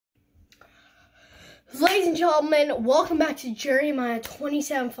Ladies and gentlemen, welcome back to Jeremiah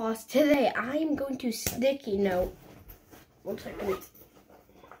 27 Floss. Today, I am going to sticky note. 1 second.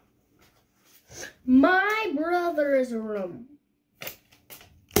 My brother's room.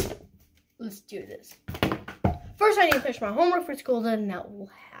 Let's do this. First, I need to finish my homework for school, then that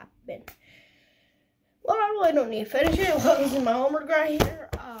will happen. Well, I really don't need to finish it. What is in my homework right here?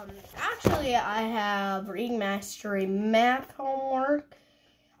 Actually, I have reading mastery math homework.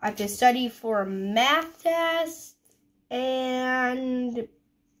 I have to study for a math test, and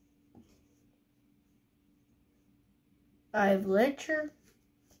I have literature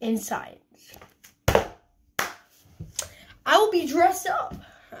and science. I will be dressed up.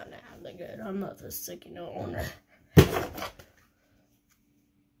 Oh, nah, they're good. I'm not the sticky note owner.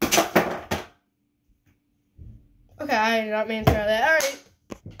 Okay, I did not mean to try that. Alright.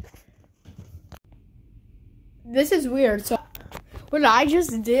 This is weird. So what I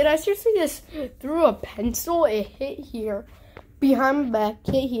just did, I seriously just threw a pencil. It hit here, behind my back,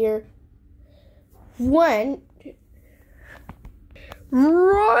 hit here, went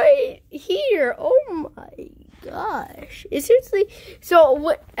right here. Oh my gosh. It seriously, so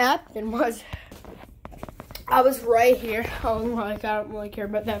what happened was, I was right here. Oh, like, I don't really care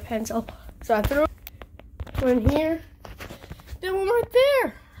about that pencil. So I threw one here, then one right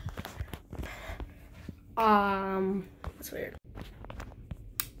there. That's weird.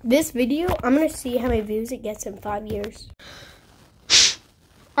 This video, I'm going to see how many views it gets in 5 years.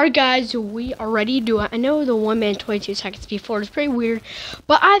 Alright guys, we are ready to do it. I know the 1 minute 22 seconds before is pretty weird,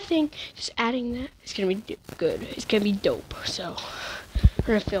 but I think just adding that is going to be good. It's going to be dope. So, we're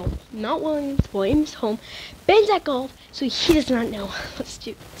going to film not Williams home. Ben's at golf, so he does not know. Let's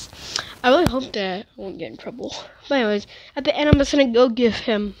do this. I really hope that I won't get in trouble. But anyways, at the end, I'm just going to go give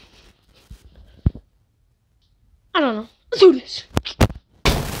him, I don't know. Let's do this.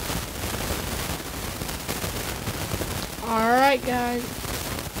 Alright guys,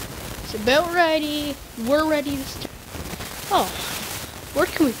 it's about ready. We're ready to start. Oh, where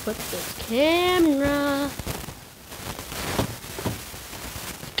can we put this camera?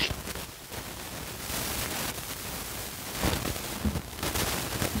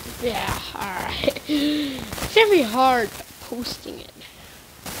 Yeah, alright. It's gonna be hard posting it.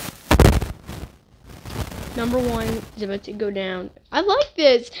 Number 1 is about to go down. I like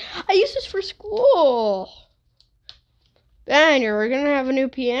this. I use this for school. Ben, we're gonna have a new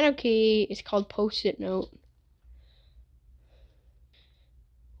piano key. It's called Post-it Note.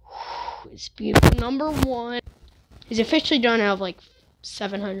 It's beautiful. Number 1 is officially done out of like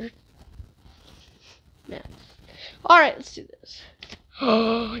 700. Yeah. Alright, let's do this.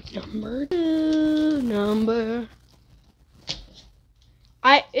 Oh, number 2.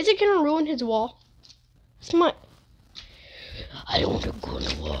 Is it gonna ruin his wall? It's my. I don't want to go on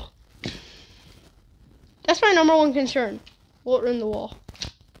the wall. That's my number 1 concern. Will it ruin the wall?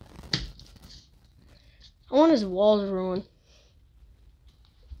 I want his walls ruined.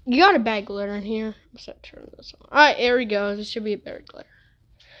 You got a bad glitter in here. Let's turn this on. Alright, there we go. This should be a better glitter.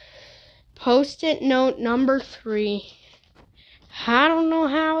 Post-it note number 3. I don't know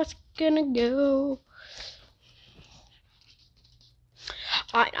how it's gonna go.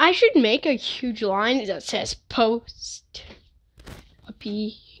 I should make a huge line that says post a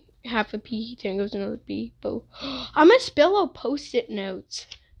P. Half a P, then goes another P. Bo. I'm gonna spell out Post-it notes.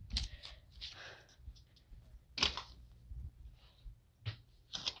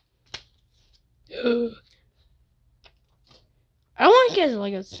 I don't want to get his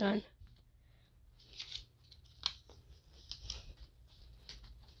Legos done.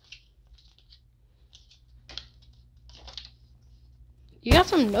 You got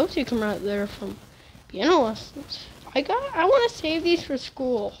some notes you can write there from piano lessons. I want to save these for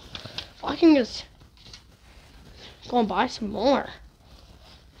school. I can just go and buy some more.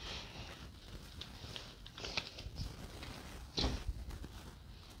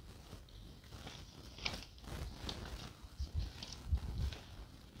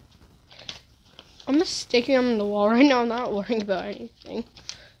 I'm just sticking them in the wall right now. I'm not worrying about anything.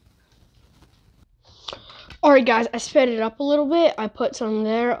 Alright guys, I sped it up a little bit. I put some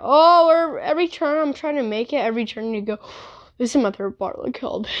there. Oh, every turn I'm trying to make it. Every turn you go, this is my favorite part. Look at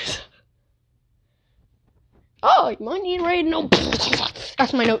all this. Oh, you might need to write a note.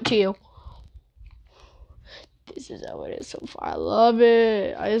 That's my note to you. This is how it is so far. I love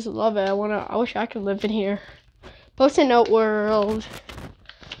it. I just love it. I wish I could live in here. Post-it note world.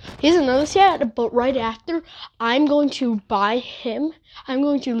 He doesn't know this yet, but right after, I'm going to buy him. I'm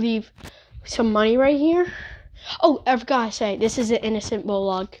going to leave some money right here. Oh, I forgot to say, this is an innocent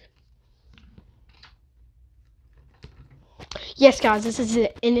vlog. Yes, guys, this is an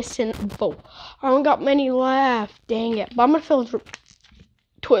innocent vote. I don't got many left. Dang it. But I'm going to fill it with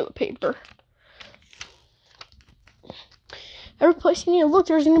toilet paper. Every place you need to look,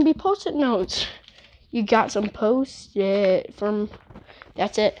 there's going to be Post-it notes. You got some Post-it from...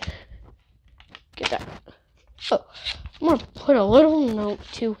 That's it. Get that. Oh, I'm going to put a little note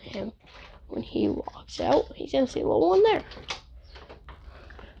to him. When he walks out, he's going to see a little one there.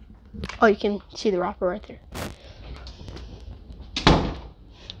 Oh, you can see the wrapper right there.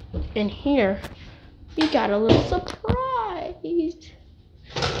 And here, we got a little surprise.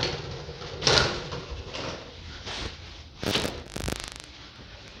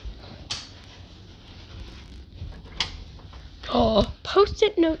 Oh,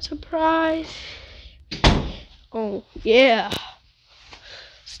 Post-it note surprise. Oh, yeah.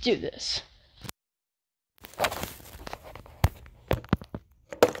 Let's do this.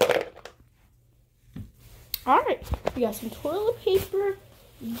 Alright, we got some toilet paper.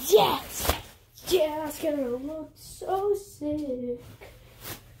 Yes! Yeah, it's gonna look so sick.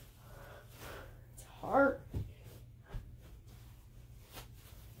 It's hard.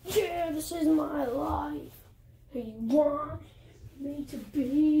 Yeah, this is my life. Who you want me to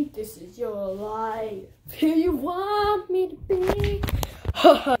be? This is your life. Who you want me to be?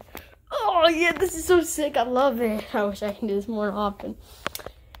 Oh yeah, this is so sick. I love it. I wish I could do this more often.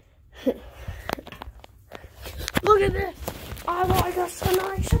 Look at this. I got a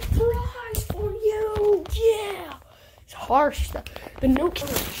nice surprise for you. Yeah. It's harsh stuff, but no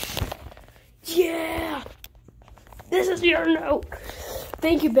kidding. Yeah. This is your note.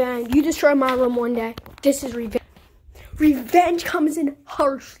 Thank you, Ben. You destroyed my room one day. This is revenge. Revenge comes in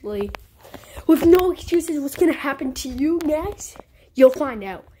harshly. With no excuses, what's going to happen to you next? You'll find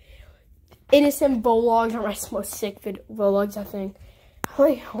out. Innocent vlogs are my most sick vlogs, I think. I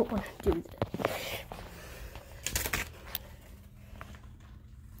really don't want to do this.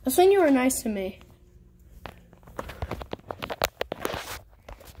 That's when you were nice to me.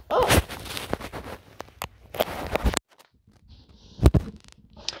 Oh.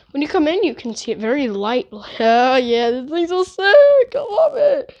 When you come in, you can see it very light. Oh, yeah, this thing's so sick. I love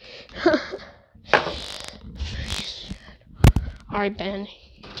it. All right, Ben.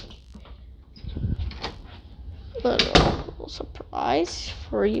 Little surprise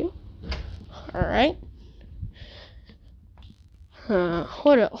for you. All right.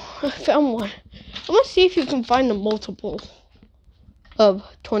 What else? I found one. I'm gonna see if you can find the multiple of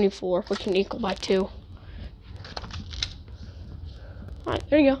 24, which can equal by 2. Alright,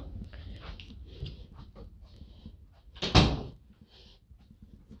 there you go.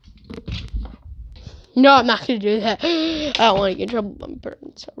 No, I'm not gonna do that. I don't want to get in trouble with my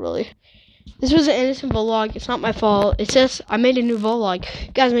parents, really. This was an innocent vlog. It's not my fault. It's just I made a new vlog.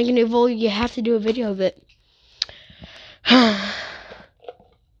 You guys make a new vlog, you have to do a video of it.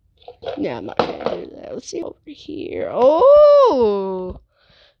 Yeah, I'm not gonna do that. Let's see over here. Oh,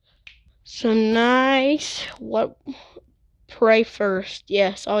 so nice. What? Pray first.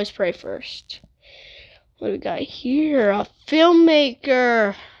 Yes, always pray first. What do we got here? A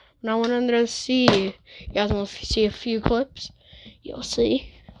filmmaker. Now one under the sea. You guys want to see a few clips? You'll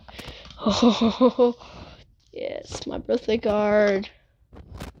see. Oh, yes, my birthday card.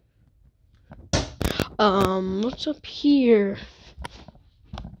 What's up here?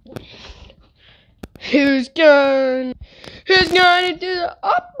 Who's going to do the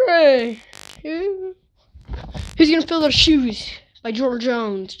opera? Who's gonna fill their shoes by George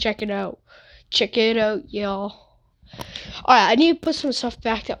Jones? Check it out. Check it out, y'all. Alright, I need to put some stuff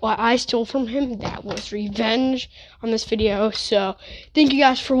back that what I stole from him. That was revenge on this video. So, thank you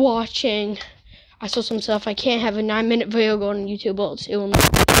guys for watching. I stole some stuff. I can't have a 9-minute video going on YouTube, but it will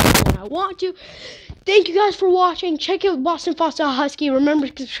not when I want to. Thank you guys for watching. Check out Boston Foster Husky. Remember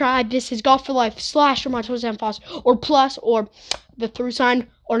to subscribe. This is Golf for Life / Boston Foster or plus or the # sign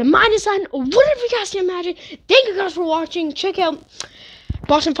or the - sign or whatever you guys can imagine. Thank you guys for watching. Check out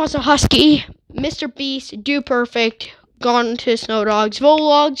Boston Foster Husky, Mr. Beast, Do Perfect, Gone to Snow Dogs,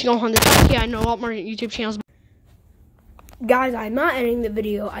 Vlogs, Go on the Husky. I know a lot more YouTube channels. Guys, I'm not editing the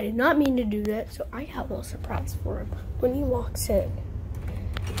video. I did not mean to do that, so I have a little surprise for him. When he walks in,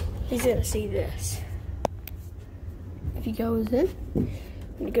 he's gonna see this. If he goes in,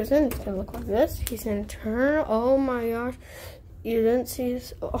 when he goes in, it's gonna look like this. He's gonna turn. Oh my gosh, you didn't see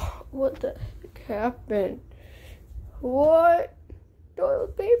this. Oh, what the heck happened? What?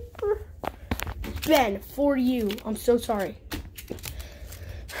 Toilet paper? Ben, for you. I'm so sorry.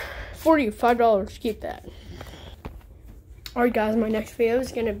 For you, $5. Keep that. Alright guys, my next video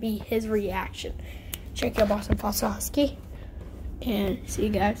is gonna be his reaction. Check out Boston Foster Husky. And see you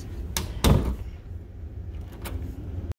guys.